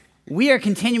We are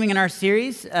continuing in our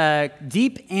series,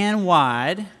 Deep and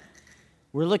Wide.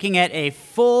 We're looking at a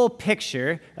full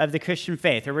picture of the Christian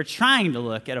faith, or we're trying to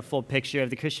look at a full picture of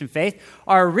the Christian faith.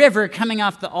 Our river coming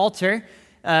off the altar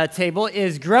table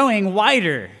is growing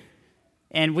wider.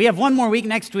 And we have one more week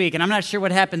next week, and I'm not sure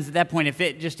what happens at that point, if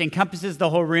it just encompasses the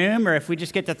whole room or if we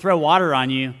just get to throw water on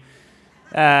you.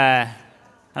 I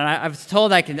was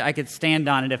told I could stand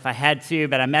on it if I had to,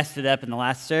 but I messed it up in the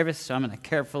last service, so I'm going to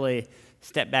carefully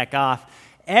step back off.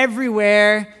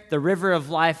 Everywhere the river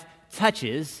of life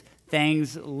touches,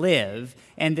 things live.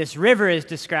 And this river is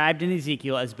described in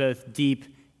Ezekiel as both deep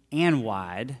and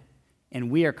wide,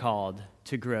 and we are called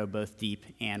to grow both deep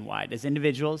and wide as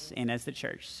individuals and as the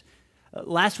church.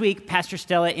 Last week, Pastor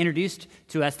Stella introduced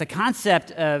to us the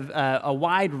concept of a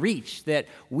wide reach, that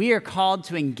we are called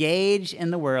to engage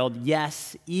in the world,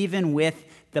 yes, even with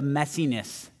the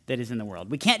messiness that is in the world.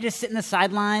 We can't just sit in the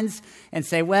sidelines and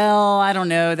say, well, I don't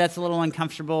know, that's a little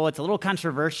uncomfortable, it's a little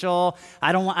controversial,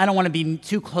 I don't want to be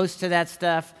too close to that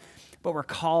stuff, but we're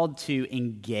called to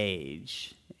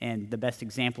engage. And the best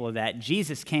example of that,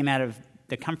 Jesus came out of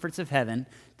the comforts of heaven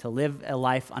to live a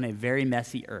life on a very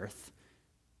messy earth,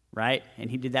 right? And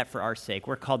he did that for our sake.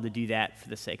 We're called to do that for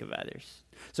the sake of others.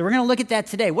 So we're going to look at that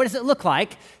today. What does it look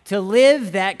like to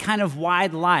live that kind of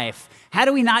wide life? How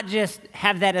do we not just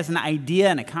have that as an idea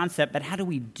and a concept, but how do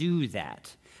we do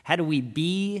that? How do we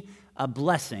be a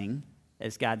blessing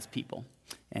as God's people?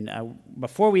 And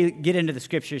before we get into the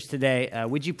scriptures today,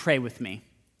 would you pray with me?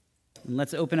 And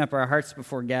let's open up our hearts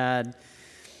before God.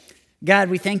 God,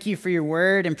 we thank you for your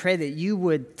word and pray that you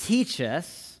would teach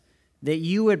us, that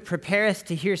you would prepare us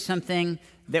to hear something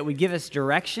that would give us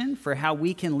direction for how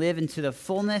we can live into the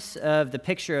fullness of the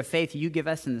picture of faith you give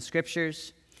us in the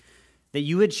scriptures, that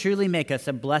you would truly make us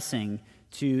a blessing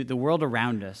to the world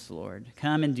around us, Lord.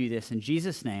 Come and do this. In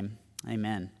Jesus' name,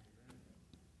 amen.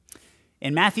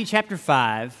 In Matthew chapter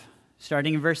 5,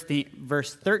 starting in verse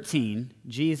 13,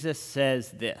 Jesus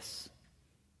says this: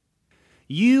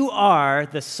 "You are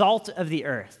the salt of the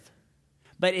earth.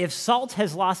 But if salt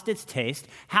has lost its taste,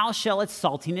 how shall its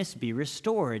saltiness be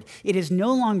restored? It is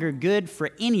no longer good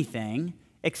for anything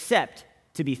except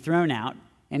to be thrown out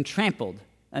and trampled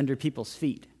under people's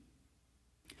feet.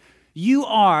 You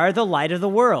are the light of the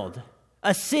world.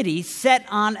 A city set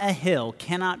on a hill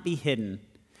cannot be hidden.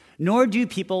 Nor do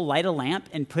people light a lamp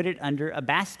and put it under a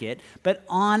basket, but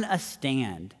on a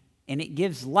stand, and it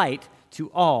gives light to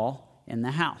all in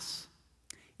the house.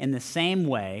 In the same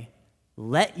way,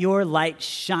 let your light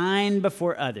shine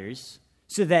before others,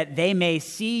 so that they may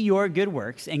see your good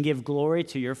works and give glory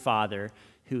to your Father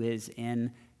who is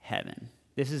in heaven."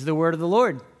 This is the word of the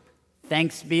Lord.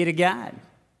 Thanks be to God.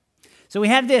 So we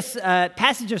have this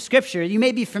passage of Scripture. You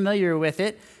may be familiar with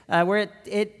it, where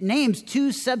it names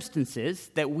two substances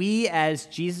that we as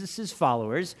Jesus'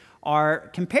 followers are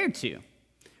compared to.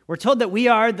 We're told that we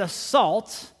are the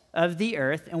salt of the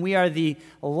earth and we are the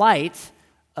light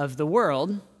of the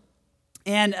world.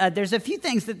 And there's a few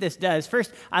things that this does.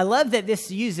 First, I love that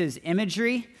this uses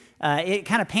imagery. It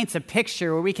kind of paints a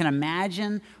picture where we can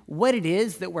imagine what it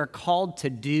is that we're called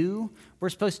to do. We're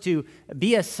supposed to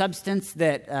be a substance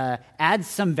that adds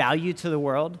some value to the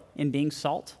world in being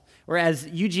salt. Or as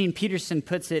Eugene Peterson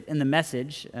puts it in The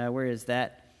Message, where is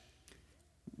that?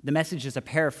 The Message is a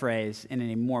paraphrase in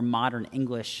a more modern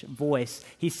English voice.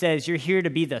 He says, you're here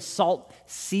to be the salt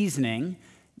seasoning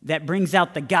that brings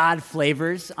out the God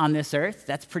flavors on this earth.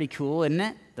 That's pretty cool, isn't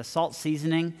it? The salt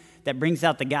seasoning that brings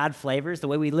out the God flavors. The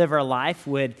way we live our life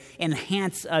would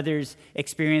enhance others'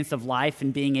 experience of life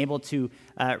and being able to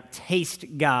taste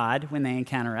God when they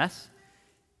encounter us.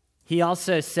 He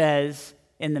also says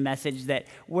in the Message that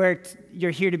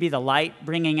you're here to be the light,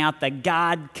 bringing out the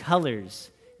God colors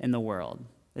in the world.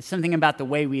 There's something about the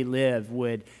way we live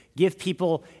would give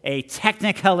people a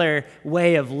technicolor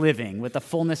way of living with the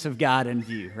fullness of God in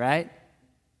view, right?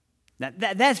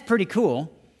 That's pretty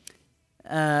cool.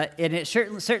 And it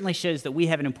certainly shows that we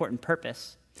have an important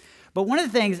purpose. But one of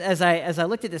the things, as I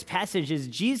looked at this passage, is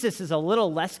Jesus is a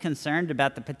little less concerned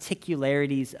about the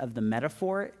particularities of the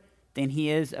metaphor than he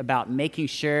is about making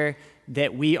sure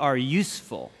that we are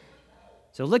useful.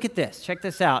 So look at this. Check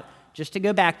this out. Just to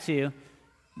go back to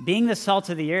being the salt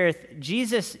of the earth,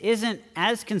 Jesus isn't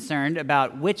as concerned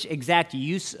about which exact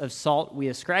use of salt we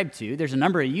ascribe to. There's a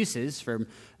number of uses, from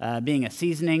being a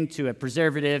seasoning to a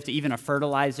preservative to even a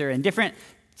fertilizer, and different.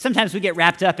 Sometimes we get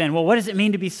wrapped up in, well, what does it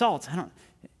mean to be salt?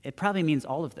 It probably means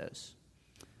all of those.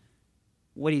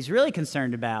 What he's really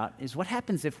concerned about is what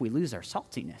happens if we lose our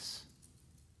saltiness?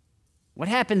 What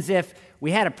happens if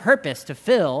we had a purpose to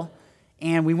fill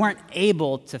and we weren't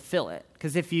able to fill it.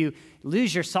 Because if you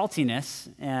lose your saltiness,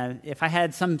 if I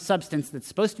had some substance that's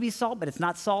supposed to be salt, but it's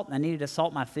not salt, and I needed to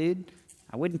salt my food,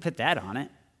 I wouldn't put that on it,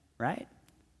 right?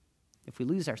 If we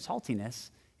lose our saltiness,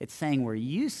 it's saying we're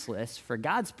useless for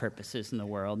God's purposes in the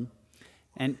world.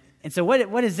 And so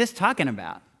what is this talking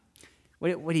about?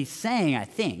 What he's saying, I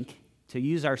think, to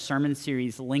use our sermon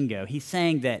series lingo, he's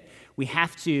saying that we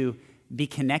have to be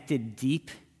connected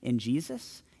deep in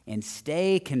Jesus and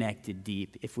stay connected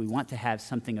deep if we want to have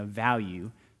something of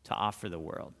value to offer the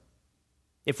world.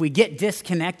 If we get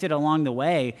disconnected along the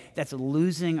way, that's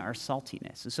losing our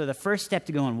saltiness. And so the first step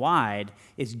to going wide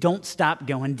is don't stop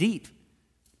going deep.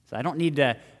 So I don't need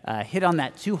to hit on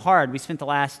that too hard. We spent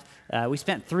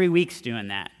 3 weeks doing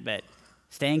that, but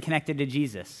staying connected to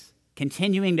Jesus,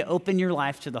 continuing to open your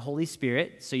life to the Holy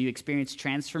Spirit so you experience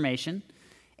transformation,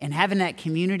 and having that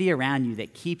community around you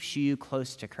that keeps you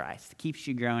close to Christ, keeps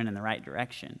you growing in the right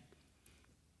direction.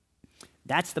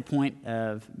 That's the point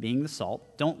of being the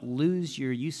salt. Don't lose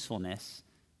your usefulness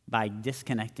by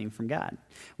disconnecting from God.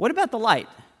 What about the light?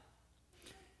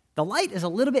 The light is a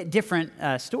little bit different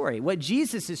story. What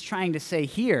Jesus is trying to say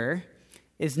here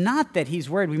is not that he's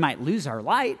worried we might lose our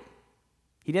light.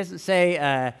 He doesn't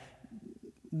say,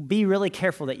 be really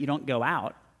careful that you don't go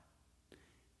out.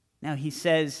 No, he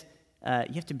says,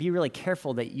 you have to be really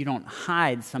careful that you don't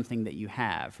hide something that you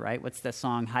have, right? What's the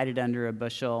song, Hide It Under a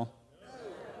Bushel?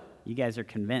 You guys are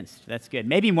convinced. That's good.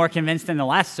 Maybe more convinced than the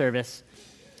last service.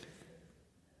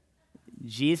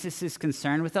 Jesus is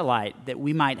concerned with the light that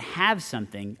we might have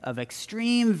something of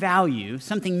extreme value,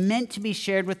 something meant to be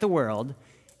shared with the world,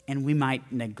 and we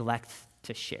might neglect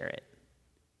to share it.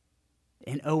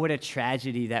 And oh, what a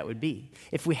tragedy that would be.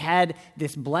 If we had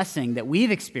this blessing that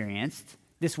we've experienced,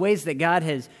 this ways that God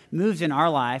has moved in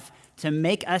our life to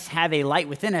make us have a light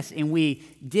within us, and we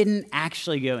didn't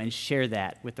actually go and share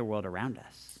that with the world around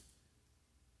us.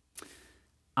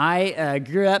 I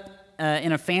grew up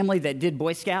in a family that did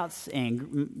Boy Scouts,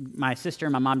 and my sister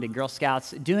and my mom did Girl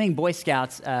Scouts. Doing Boy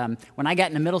Scouts, when I got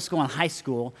into middle school and high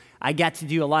school, I got to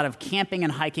do a lot of camping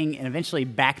and hiking and eventually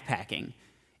backpacking.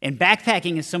 And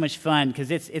backpacking is so much fun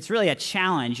because it's really a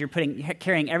challenge. You're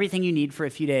carrying everything you need for a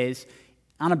few days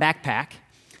on a backpack.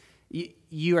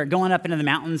 You are going up into the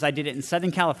mountains. I did it in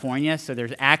Southern California, so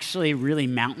there's actually really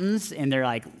mountains, and they're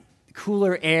like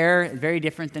cooler air, very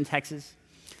different than Texas.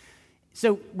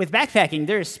 So with backpacking,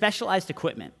 there is specialized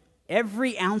equipment.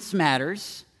 Every ounce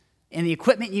matters, and the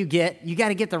equipment you got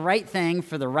to get the right thing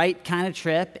for the right kind of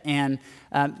trip. And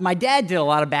my dad did a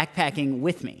lot of backpacking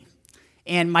with me.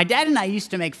 And my dad and I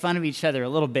used to make fun of each other a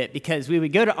little bit because we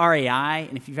would go to REI,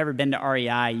 and if you've ever been to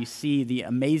REI, you see the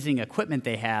amazing equipment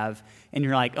they have, and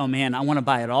you're like, oh man, I want to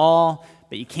buy it all,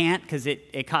 but you can't because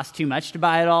it costs too much to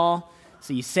buy it all.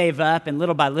 So you save up, and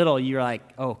little by little, you're like,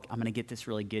 oh, I'm going to get this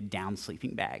really good down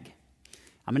sleeping bag.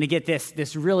 I'm going to get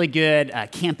this really good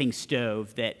camping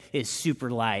stove that is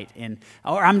super light,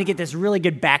 or I'm going to get this really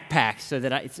good backpack so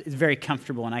that it's very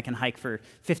comfortable and I can hike for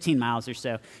 15 miles or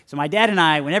so. So my dad and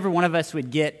I, whenever one of us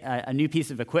would get a new piece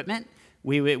of equipment,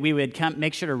 we would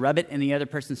make sure to rub it in the other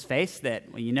person's face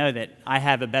that, well, you know that I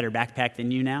have a better backpack than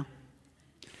you now.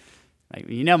 Like,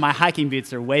 you know my hiking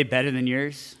boots are way better than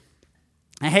yours.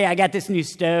 Hey, I got this new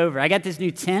stove, or I got this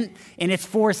new tent, and it's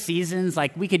 4 seasons.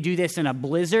 Like, we could do this in a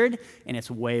blizzard, and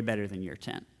it's way better than your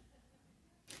tent.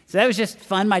 So that was just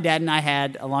fun my dad and I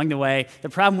had along the way. The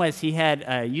problem was he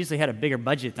usually had a bigger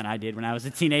budget than I did when I was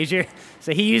a teenager,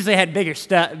 so he usually had better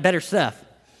stuff.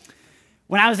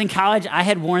 When I was in college, I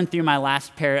had worn through my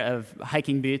last pair of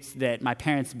hiking boots that my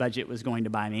parents' budget was going to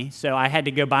buy me, so I had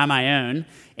to go buy my own,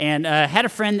 and had a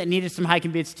friend that needed some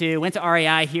hiking boots too. Went to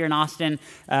REI here in Austin.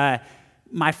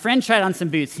 My friend tried on some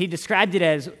boots. He described it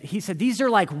as, he said, these are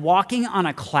like walking on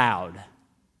a cloud. I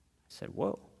said,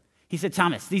 whoa. He said,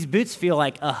 Thomas, these boots feel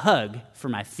like a hug for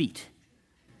my feet.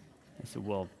 I said,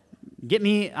 well,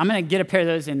 I'm going to get a pair of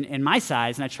those in my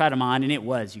size. And I tried them on, and it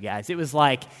was, you guys. It was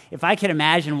like, if I could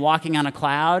imagine walking on a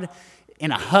cloud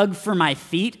and a hug for my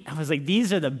feet, I was like,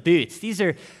 these are the boots. These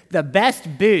are the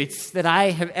best boots that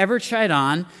I have ever tried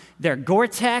on. They're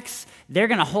Gore-Tex. They're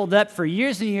going to hold up for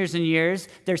years and years and years.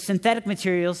 They're synthetic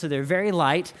materials, so they're very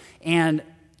light, and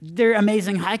they're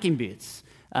amazing hiking boots.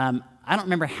 I don't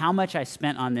remember how much I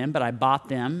spent on them, but I bought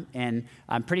them, and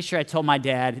I'm pretty sure I told my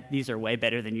dad, these are way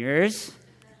better than yours.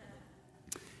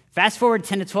 Fast forward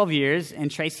 10 to 12 years,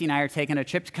 and Tracy and I are taking a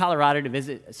trip to Colorado to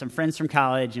visit some friends from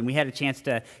college, and we had a chance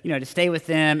to stay with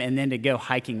them and then to go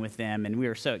hiking with them, and we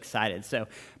were so excited. So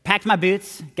packed my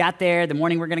boots, got there. The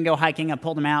morning we're going to go hiking, I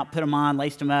pulled them out, put them on,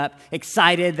 laced them up,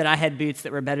 excited that I had boots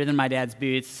that were better than my dad's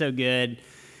boots, so good.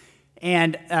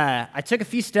 And I took a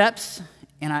few steps,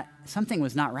 and something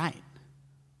was not right.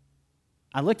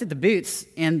 I looked at the boots,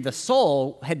 and the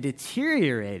sole had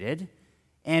deteriorated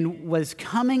and was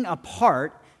coming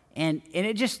apart, and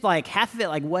it just like half of it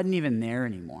like wasn't even there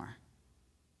anymore.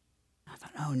 I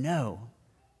thought, oh no,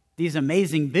 these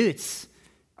amazing boots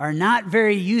are not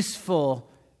very useful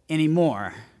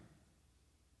anymore.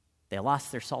 They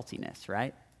lost their saltiness,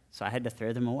 right? So I had to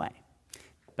throw them away.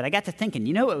 But I got to thinking,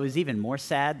 you know what was even more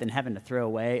sad than having to throw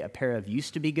away a pair of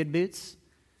used-to-be good boots?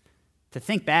 To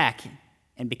think back,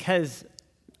 and because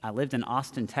I lived in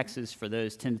Austin, Texas for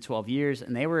those 10 to 12 years,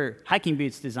 and they were hiking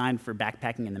boots designed for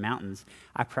backpacking in the mountains,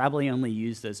 I probably only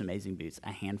used those amazing boots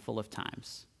a handful of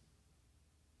times.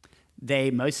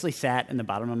 They mostly sat in the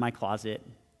bottom of my closet,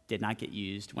 did not get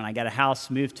used. When I got a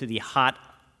house, moved to the hot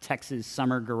Texas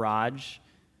summer garage,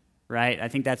 right? I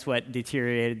think that's what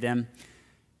deteriorated them.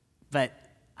 But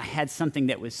I had something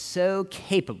that was so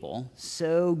capable,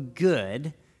 so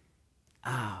good,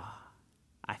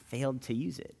 I failed to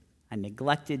use it. I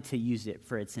neglected to use it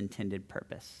for its intended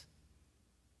purpose.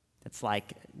 That's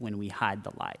like when we hide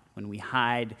the light, when we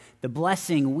hide the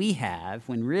blessing we have,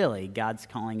 when really God's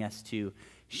calling us to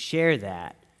share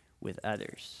that with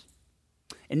others.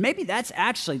 And maybe that's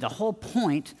actually the whole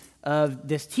point of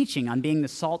this teaching on being the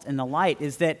salt and the light,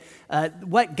 is that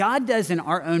what God does in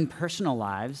our own personal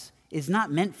lives is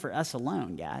not meant for us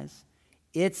alone, guys.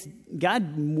 It's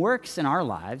God works in our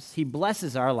lives. He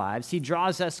blesses our lives. He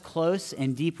draws us close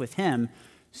and deep with Him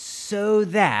so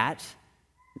that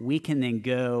we can then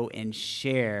go and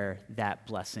share that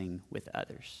blessing with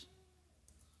others.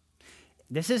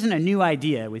 This isn't a new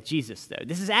idea with Jesus, though.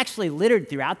 This is actually littered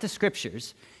throughout the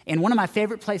Scriptures. And one of my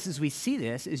favorite places we see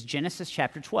this is Genesis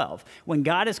chapter 12, when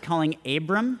God is calling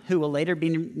Abram, who will later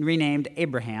be renamed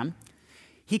Abraham.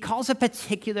 He calls a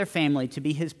particular family to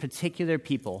be His particular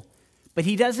people, but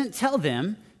He doesn't tell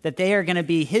them that they are going to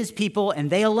be His people and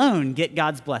they alone get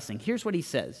God's blessing. Here's what He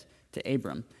says to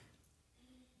Abram.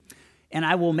 And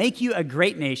I will make you a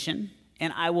great nation,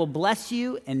 and I will bless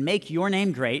you and make your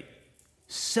name great,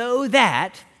 so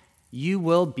that you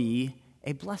will be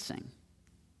a blessing.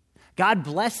 God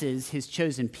blesses His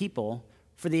chosen people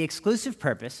for the exclusive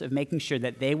purpose of making sure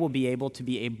that they will be able to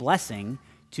be a blessing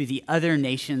to the other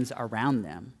nations around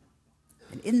them.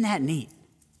 And isn't that neat?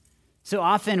 So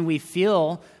often we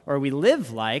feel, or we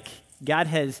live like, God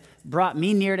has brought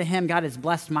me near to Him, God has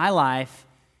blessed my life.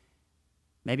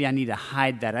 Maybe I need to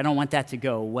hide that. I don't want that to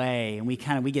go away. And we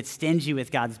get stingy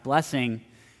with God's blessing.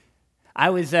 I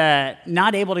was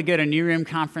not able to go to New Room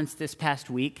Conference this past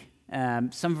week.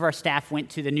 Some of our staff went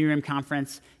to the New Room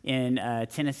Conference in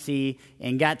Tennessee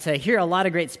and got to hear a lot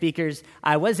of great speakers.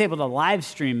 I was able to live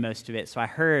stream most of it, so I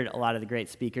heard a lot of the great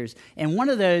speakers. And one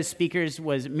of those speakers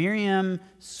was Miriam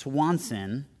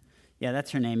Swanson. Yeah,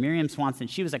 that's her name, Miriam Swanson.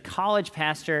 She was a college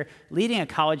pastor leading a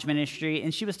college ministry,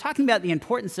 and she was talking about the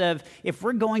importance of, if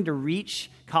we're going to reach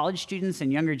college students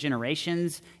and younger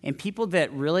generations and people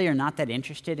that really are not that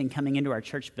interested in coming into our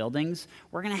church buildings,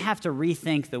 we're going to have to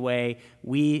rethink the way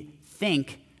we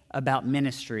think about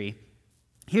ministry.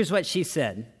 Here's what she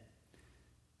said.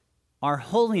 Our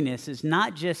holiness is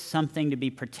not just something to be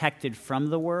protected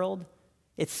from the world,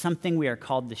 it's something we are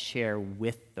called to share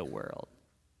with the world.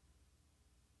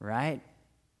 Right?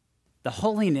 The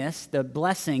holiness, the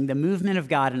blessing, the movement of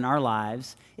God in our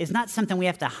lives is not something we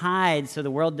have to hide so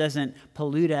the world doesn't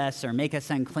pollute us or make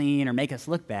us unclean or make us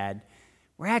look bad.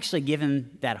 We're actually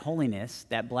given that holiness,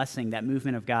 that blessing, that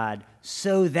movement of God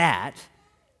so that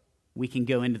we can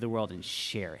go into the world and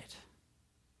share it.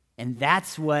 And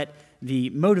that's what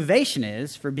the motivation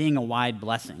is for being a wide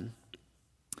blessing.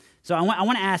 So I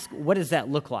want to ask, what does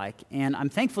that look like? And I'm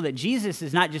thankful that Jesus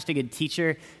is not just a good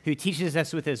teacher who teaches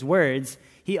us with His words.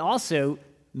 He also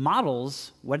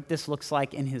models what this looks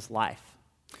like in His life.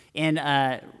 In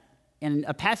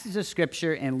a passage of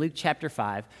Scripture in Luke chapter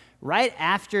 5, right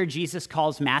after Jesus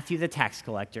calls Matthew the tax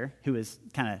collector, who is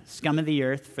kind of scum of the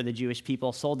earth for the Jewish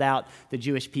people, sold out the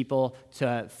Jewish people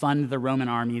to fund the Roman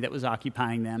army that was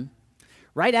occupying them,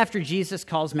 right after Jesus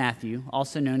calls Matthew,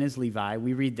 also known as Levi,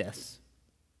 we read this.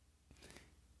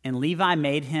 And Levi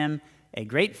made him a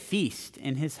great feast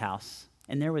in his house,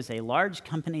 and there was a large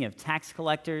company of tax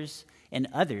collectors and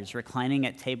others reclining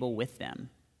at table with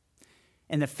them.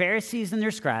 And the Pharisees and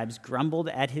their scribes grumbled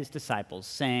at his disciples,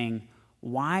 saying,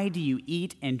 "Why do you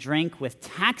eat and drink with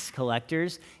tax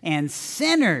collectors and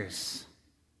sinners?"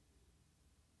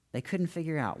 They couldn't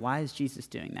figure out, why is Jesus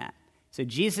doing that? So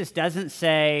Jesus doesn't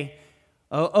say,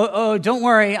 Oh, don't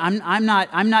worry, I'm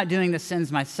not doing the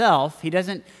sins myself. He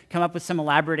doesn't come up with some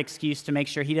elaborate excuse to make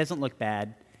sure he doesn't look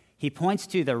bad. He points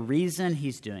to the reason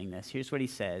he's doing this. Here's what he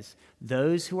says.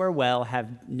 Those who are well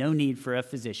have no need for a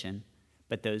physician,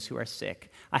 but those who are sick.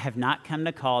 I have not come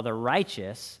to call the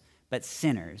righteous, but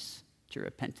sinners to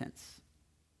repentance.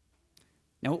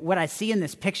 Now, what I see in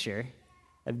this picture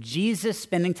of Jesus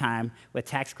spending time with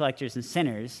tax collectors and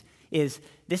sinners is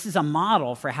this is a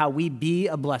model for how we be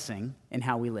a blessing in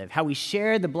how we live, how we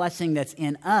share the blessing that's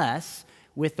in us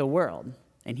with the world.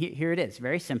 And here it is,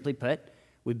 very simply put.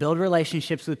 We build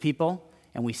relationships with people,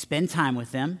 and we spend time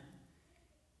with them.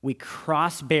 We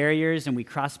cross barriers, and we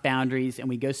cross boundaries, and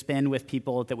we go spend with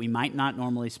people that we might not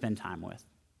normally spend time with.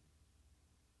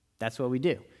 That's what we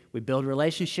do. We build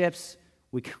relationships,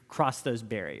 we cross those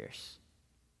barriers.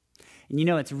 And you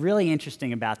know, it's really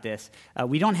interesting about this.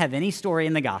 We don't have any story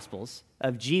in the Gospels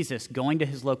of Jesus going to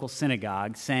his local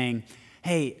synagogue saying,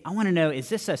 hey, I want to know, is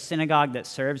this a synagogue that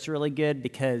serves really good?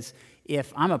 Because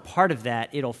if I'm a part of that,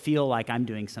 it'll feel like I'm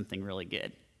doing something really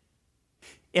good.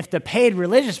 If the paid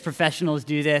religious professionals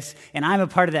do this and I'm a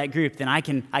part of that group, then I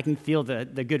can feel the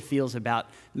good feels about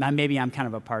maybe I'm kind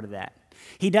of a part of that.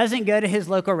 He doesn't go to his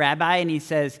local rabbi and he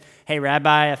says, hey,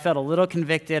 Rabbi, I felt a little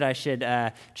convicted. I should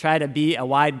try to be a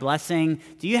wide blessing.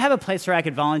 Do you have a place where I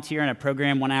could volunteer in a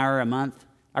program 1 hour a month?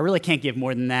 I really can't give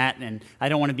more than that, and I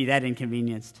don't want to be that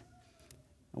inconvenienced.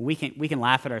 We can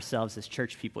laugh at ourselves as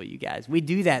church people, you guys. We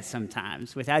do that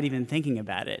sometimes without even thinking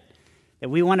about it. That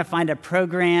we want to find a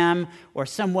program or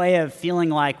some way of feeling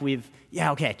like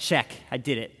okay, check, I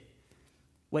did it.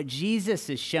 What Jesus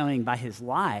is showing by his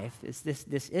life is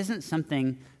this isn't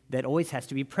something that always has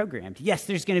to be programmed. Yes,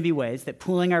 there's going to be ways that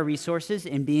pooling our resources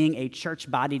and being a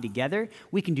church body together,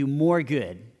 we can do more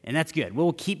good, and that's good.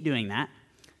 We'll keep doing that.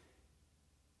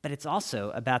 But it's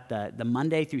also about the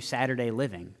Monday through Saturday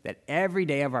living, that every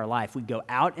day of our life we go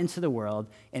out into the world,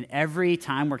 and every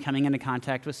time we're coming into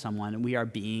contact with someone, we are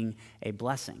being a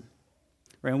blessing.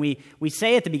 Right? And we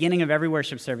say at the beginning of every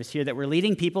worship service here that we're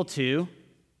leading people to,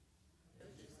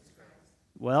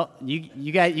 well,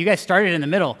 you guys started in the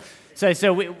middle.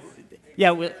 So we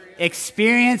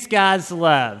experience God's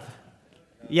love.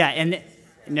 Yeah, and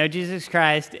know Jesus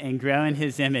Christ and grow in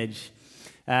his image.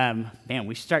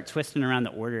 We should start twisting around the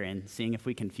order and seeing if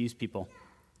we confuse people.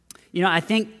 You know, I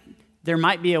think there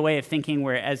might be a way of thinking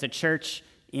where as a church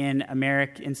in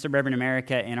suburban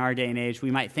America in our day and age,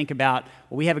 we might think about,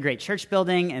 well, we have a great church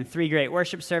building and 3 great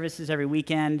worship services every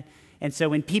weekend. And so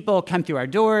when people come through our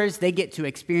doors, they get to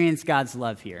experience God's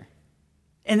love here.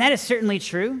 And that is certainly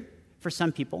true for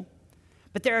some people.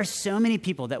 But there are so many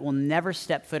people that will never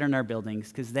step foot in our buildings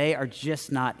because they are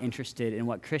just not interested in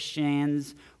what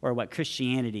Christians or what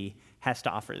Christianity has to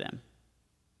offer them.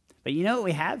 But you know what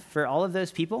we have for all of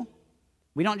those people?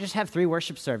 We don't just have 3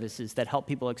 worship services that help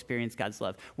people experience God's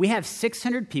love. We have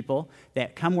 600 people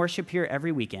that come worship here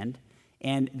every weekend,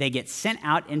 and they get sent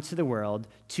out into the world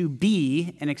to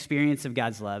be an experience of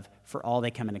God's love for all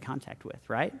they come into contact with,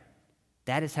 right?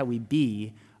 That is how we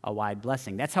be a wide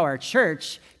blessing. That's how our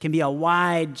church can be a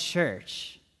wide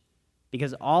church,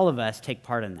 because all of us take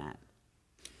part in that.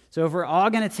 So if we're all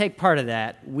going to take part of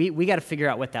that, we got to figure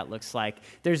out what that looks like.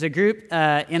 There's a group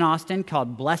in Austin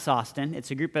called Bless Austin. It's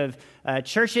a group of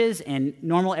churches and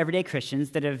normal everyday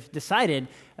Christians that have decided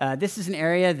this is an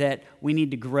area that we need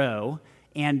to grow.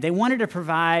 And they wanted to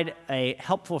provide a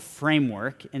helpful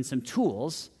framework and some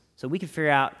tools so we could figure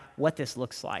out what this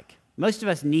looks like. Most of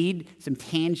us need some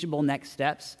tangible next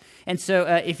steps. And so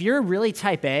if you're really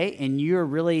type A and you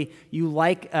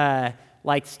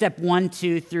like step 1,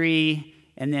 2, 3,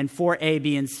 and then 4A,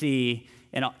 B, and C,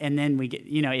 and then we get,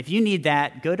 if you need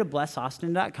that, go to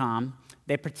blessaustin.com.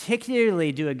 They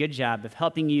particularly do a good job of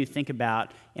helping you think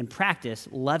about and practice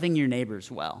loving your neighbors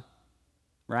well.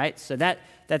 Right? So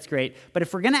that's great. But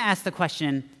if we're going to ask the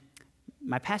question,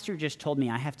 my pastor just told me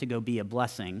I have to go be a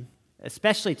blessing,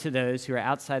 especially to those who are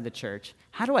outside the church,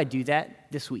 how do I do that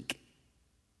this week?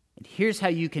 And here's how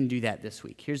you can do that this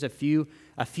week. Here's a few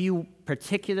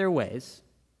particular ways.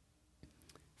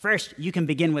 First, you can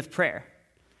begin with prayer.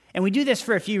 And we do this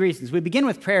for a few reasons. We begin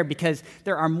with prayer because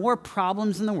there are more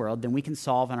problems in the world than we can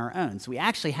solve on our own. So we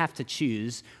actually have to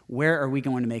choose, where are we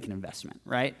going to make an investment,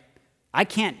 right? I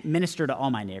can't minister to all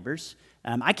my neighbors.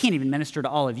 I can't even minister to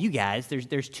all of you guys.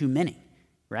 There's too many,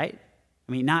 right?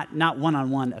 I mean, not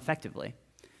one-on-one effectively.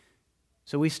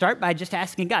 So we start by just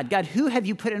asking God, who have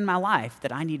you put in my life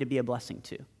that I need to be a blessing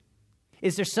to?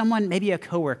 Is there someone, maybe a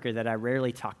coworker that I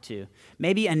rarely talk to?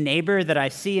 Maybe a neighbor that I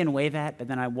see and wave at, but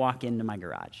then I walk into my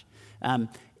garage?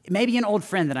 Maybe an old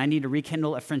friend that I need to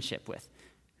rekindle a friendship with.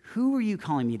 Who are you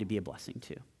calling me to be a blessing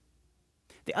to?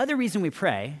 The other reason we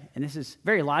pray, and this is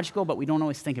very logical, but we don't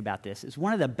always think about this, is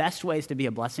one of the best ways to be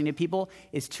a blessing to people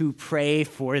is to pray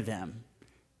for them.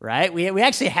 right? We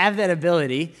actually have that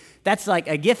ability. That's like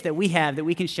a gift that we have that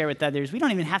we can share with others. We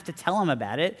don't even have to tell them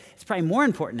about it. It's probably more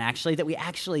important, actually, that we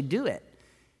actually do it.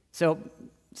 So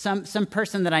some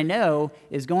person that I know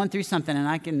is going through something, and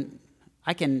I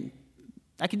can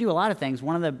do a lot of things.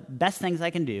 One of the best things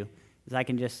I can do is I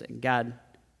can just, God,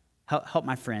 help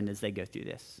my friend as they go through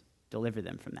this. Deliver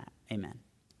them from that. Amen.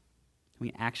 We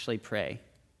can actually pray.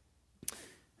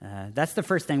 That's the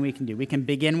first thing we can do. We can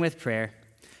begin with prayer.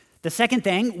 The second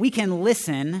thing, we can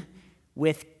listen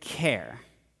with care.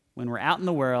 When we're out in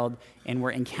the world and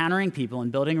we're encountering people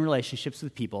and building relationships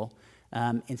with people,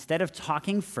 instead of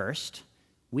talking first,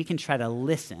 we can try to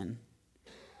listen.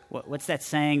 What's that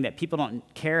saying that people don't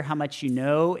care how much you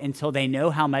know until they know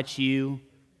how much you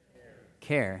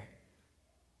care?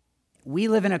 We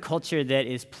live in a culture that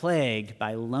is plagued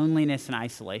by loneliness and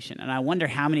isolation, and I wonder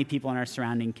how many people in our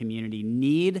surrounding community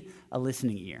need a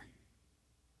listening ear.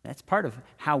 That's part of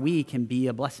how we can be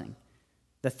a blessing.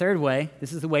 The third way,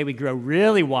 this is the way we grow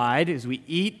really wide, is we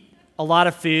eat a lot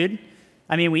of food.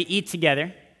 We eat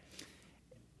together.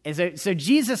 And so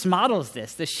Jesus models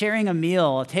this. The sharing a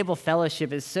meal, a table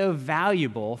fellowship is so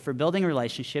valuable for building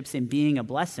relationships and being a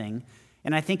blessing.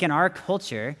 And I think in our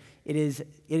culture, it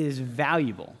is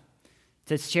valuable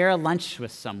to share a lunch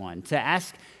with someone, to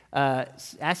ask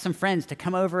some friends to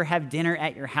come over, have dinner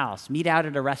at your house, meet out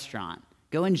at a restaurant,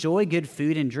 go enjoy good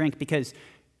food and drink, because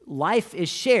life is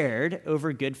shared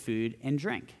over good food and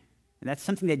drink. And that's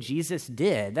something that Jesus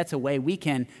did. That's a way we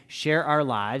can share our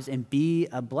lives and be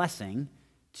a blessing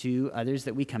to others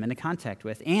that we come into contact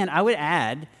with. And I would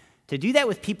add, to do that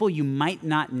with people you might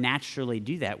not naturally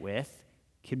do that with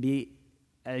could be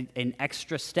an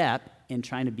extra step in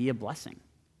trying to be a blessing.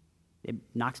 It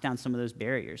knocks down some of those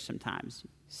barriers sometimes.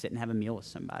 Sit and have a meal with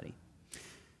somebody.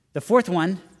 The fourth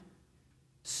one,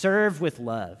 serve with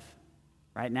love.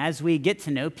 Right? And as we get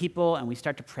to know people and we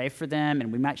start to pray for them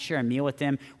and we might share a meal with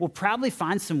them, we'll probably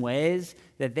find some ways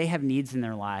that they have needs in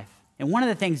their life. And one of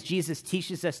the things Jesus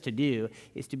teaches us to do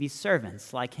is to be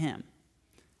servants like him.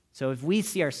 So if we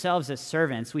see ourselves as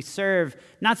servants, we serve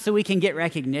not so we can get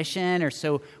recognition or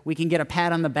so we can get a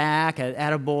pat on the back,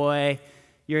 attaboy,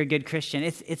 you're a good Christian.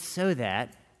 It's so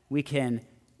that we can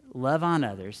love on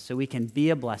others, so we can be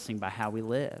a blessing by how we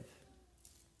live.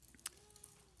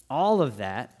 All of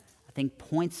that, I think,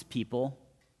 points people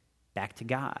back to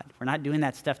God. We're not doing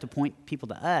that stuff to point people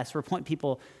to us. We're pointing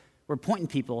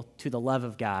people to the love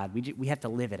of God. We have to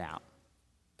live it out.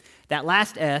 That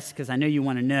last S, because I know you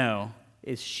want to know,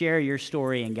 is share your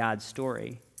story and God's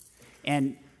story.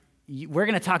 And we're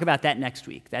going to talk about that next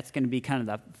week. That's going to be kind of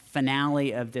the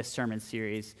finale of this sermon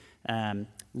series.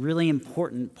 Really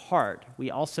important part.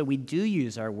 We do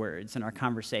use our words and our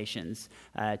conversations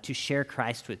to share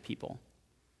Christ with people.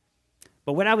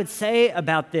 But what I would say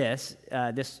about this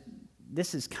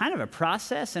is kind of a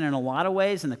process, and in a lot of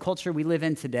ways, in the culture we live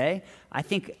in today, I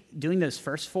think doing those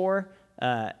first four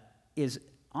is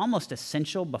almost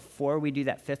essential before we do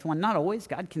that fifth one. Not always.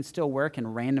 God can still work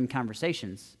in random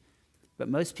conversations. But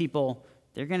most people,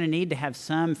 they're going to need to have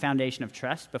some foundation of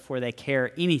trust before they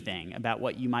care anything about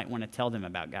what you might want to tell them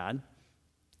about God.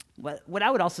 What I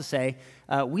would also say,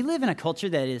 we live in a culture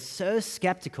that is so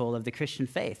skeptical of the Christian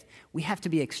faith. We have to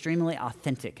be extremely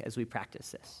authentic as we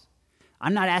practice this.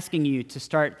 I'm not asking you to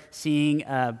start seeing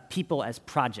people as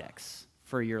projects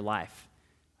for your life.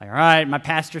 Like, all right, my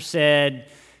pastor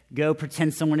said, go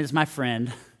pretend someone is my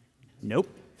friend. Nope.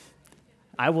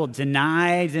 I will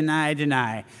deny.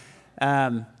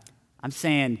 I'm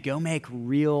saying go make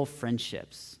real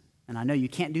friendships. And I know you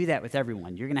can't do that with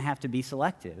everyone. You're going to have to be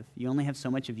selective. You only have so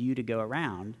much of you to go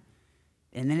around.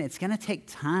 And then it's going to take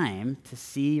time to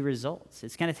see results.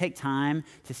 It's going to take time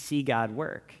to see God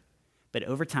work. But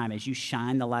over time, as you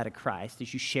shine the light of Christ,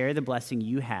 as you share the blessing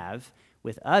you have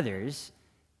with others,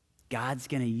 God's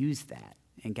going to use that.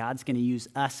 And God's going to use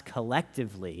us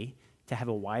collectively to have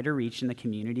a wider reach in the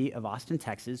community of Austin,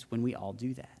 Texas, when we all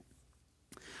do that.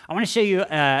 I want to show you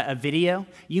a video.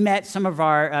 You met some of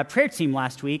our prayer team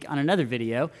last week on another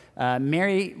video.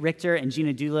 Mary Richter and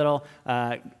Gina Doolittle,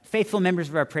 faithful members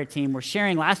of our prayer team, were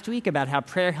sharing last week about how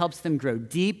prayer helps them grow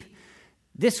deep.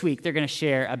 This week, they're going to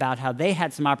share about how they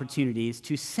had some opportunities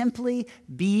to simply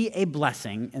be a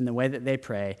blessing in the way that they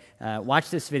pray. Watch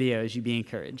this video as you be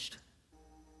encouraged.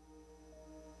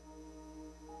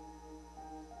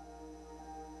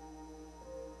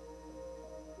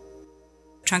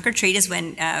 Trunk or treat is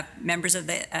when members of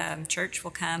the church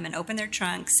will come and open their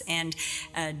trunks and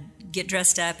get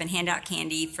dressed up and hand out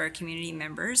candy for community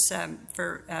members,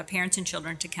 for parents and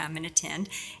children to come and attend.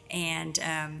 And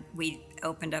we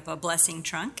opened up a blessing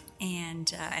trunk,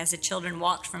 and as the children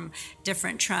walked from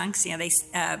different trunks, they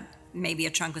maybe a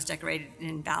trunk was decorated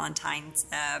in Valentine's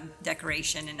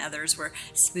decoration, and others were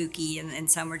spooky,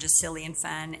 and some were just silly and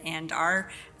fun. And our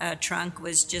trunk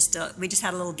was we just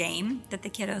had a little game that the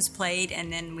kiddos played,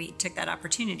 and then we took that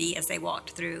opportunity as they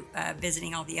walked through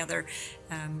visiting all the other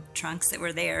trunks that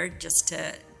were there just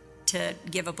to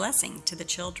give a blessing to the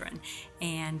children.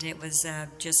 And it was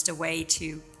just a way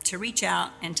to reach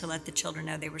out and to let the children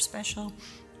know they were special,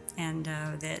 and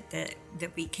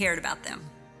that we cared about them.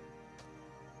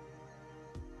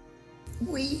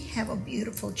 We have a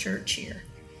beautiful church here,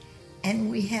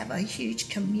 and we have a huge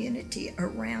community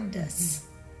around us.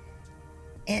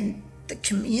 And the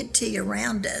community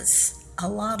around us, a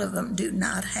lot of them do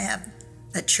not have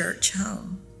a church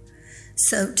home.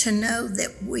 So to know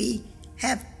that we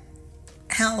have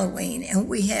Halloween and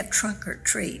we have trunk or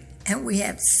treat, and we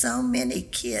have so many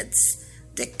kids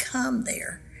that come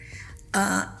there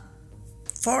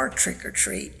for trick or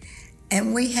treat,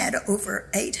 and we had over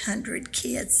 800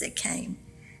 kids that came,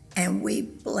 and we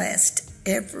blessed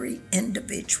every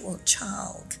individual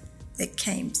child that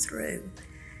came through.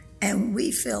 And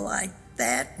we feel like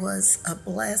that was a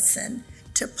blessing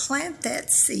to plant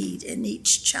that seed in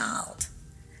each child,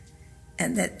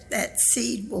 and that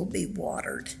seed will be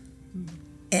watered,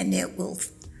 and it will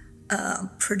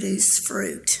produce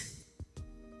fruit.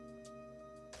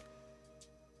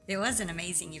 It was an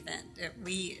amazing event. It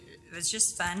was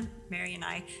just fun. Mary and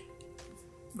I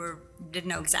didn't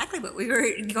know exactly what we were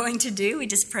going to do. We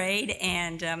just prayed,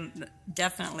 and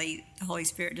definitely the Holy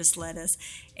Spirit just led us.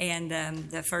 And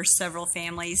the first several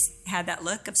families had that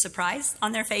look of surprise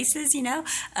on their faces,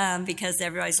 because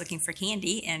everybody's looking for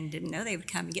candy and didn't know they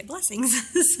would come and get blessings.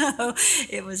 So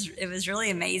it was really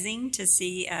amazing to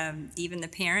see. Even the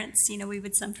parents, we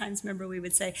would sometimes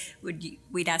say,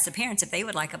 we'd ask the parents if they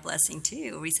would like a blessing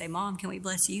too. We'd say, "Mom, can we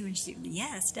bless you?" And she'd,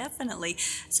 "Yes, definitely."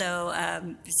 So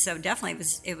definitely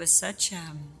it was such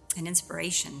an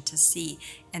inspiration to see.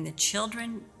 And the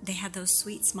children, they had those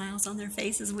sweet smiles on their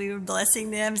faces. We were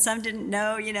blessing them. Some didn't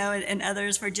know, and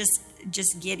others were just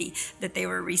giddy that they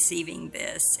were receiving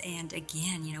this. And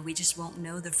again, we just won't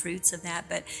know the fruits of that,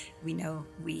 but we know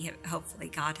hopefully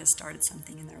God has started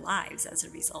something in their lives as a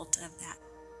result of that.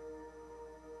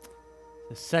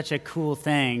 It's such a cool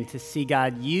thing to see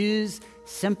God use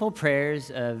simple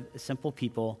prayers of simple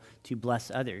people to bless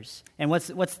others. And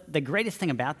what's the greatest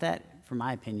thing about that, from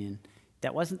my opinion,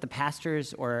 that wasn't the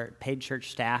pastors or paid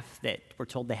church staff that were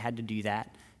told they had to do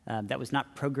that. That was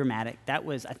not programmatic.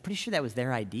 I'm pretty sure that was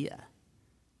their idea.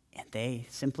 And they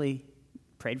simply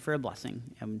prayed for a blessing.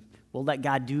 And we'll let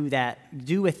God do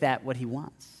with that what he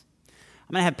wants.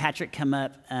 I'm going to have Patrick come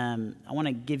up. I want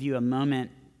to give you a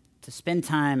moment to spend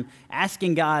time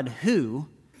asking God who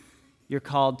you're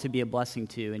called to be a blessing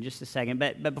to in just a second.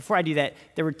 But before I do that,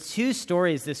 there were two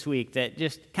stories this week that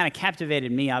just kind of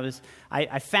captivated me.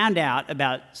 I found out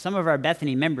about some of our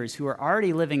Bethany members who are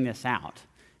already living this out.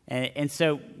 And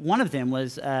so one of them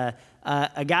was a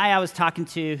guy I was talking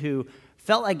to who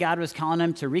felt like God was calling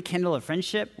him to rekindle a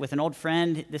friendship with an old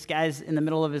friend. This guy's in the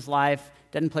middle of his life,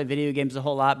 doesn't play video games a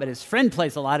whole lot, but his friend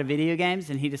plays a lot of video games,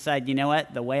 and he decided, you know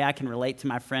what, the way I can relate to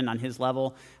my friend on his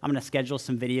level, I'm going to schedule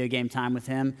some video game time with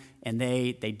him. And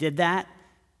they did that.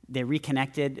 They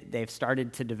reconnected. They've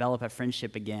started to develop a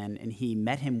friendship again, and he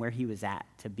met him where he was at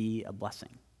to be a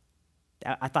blessing.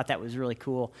 I thought that was really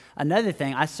cool. Another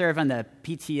thing, I serve on the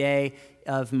PTA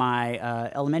of my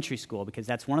elementary school because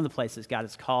that's one of the places God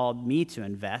has called me to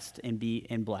invest and be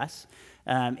and bless.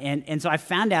 And so I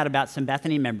found out about some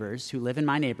Bethany members who live in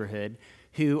my neighborhood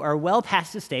who are well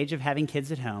past the stage of having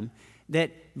kids at home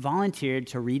that volunteered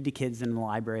to read to kids in the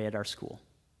library at our school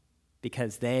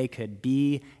because they could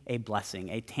be a blessing,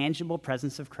 a tangible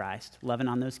presence of Christ, loving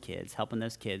on those kids, helping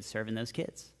those kids, serving those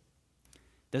kids.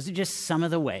 Those are just some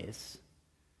of the ways.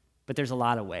 But there's a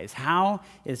lot of ways. How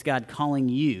is God calling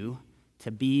you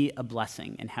to be a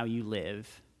blessing in how you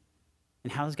live?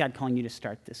 And how is God calling you to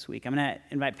start this week? I'm going to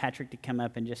invite Patrick to come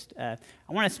up and just, I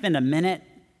want to spend a minute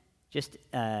just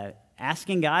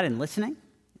asking God and listening.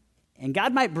 And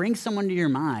God might bring someone to your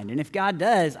mind. And if God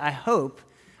does, I hope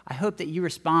that you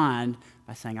respond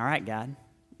by saying, all right, God,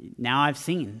 now I've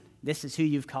seen. This is who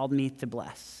you've called me to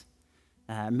bless.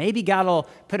 Maybe God will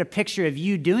put a picture of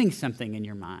you doing something in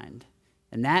your mind.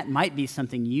 And that might be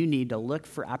something you need to look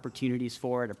for opportunities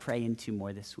for, to pray into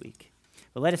more this week.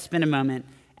 But let us spend a moment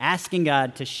asking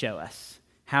God to show us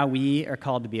how we are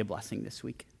called to be a blessing this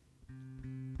week.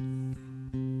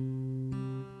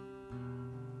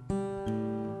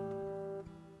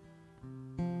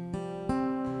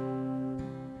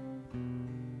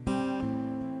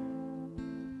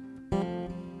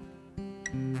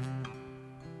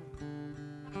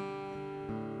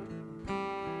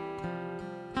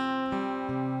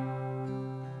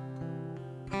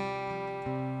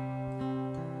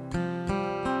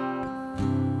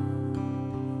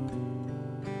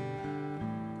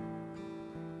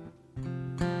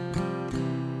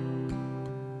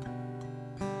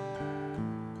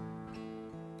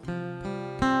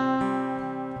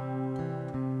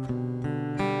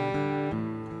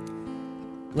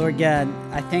 Lord God,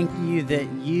 I thank you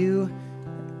that you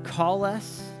call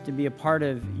us to be a part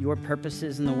of your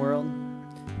purposes in the world,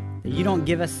 that you don't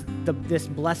give us this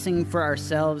blessing for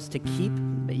ourselves to keep,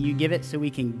 but you give it so we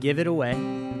can give it away.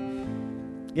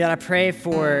 God, I pray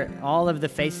for all of the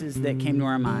faces that came to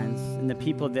our minds and the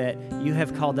people that you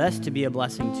have called us to be a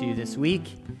blessing to this week.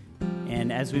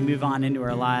 And as we move on into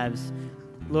our lives,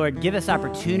 Lord, give us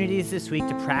opportunities this week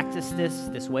to practice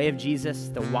this way of Jesus,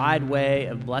 the wide way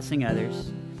of blessing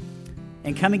others.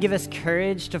 And come and give us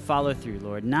courage to follow through,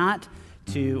 Lord, not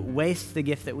to waste the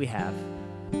gift that we have,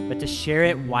 but to share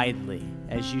it widely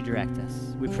as you direct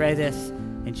us. We pray this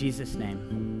in Jesus'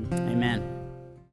 name. Amen.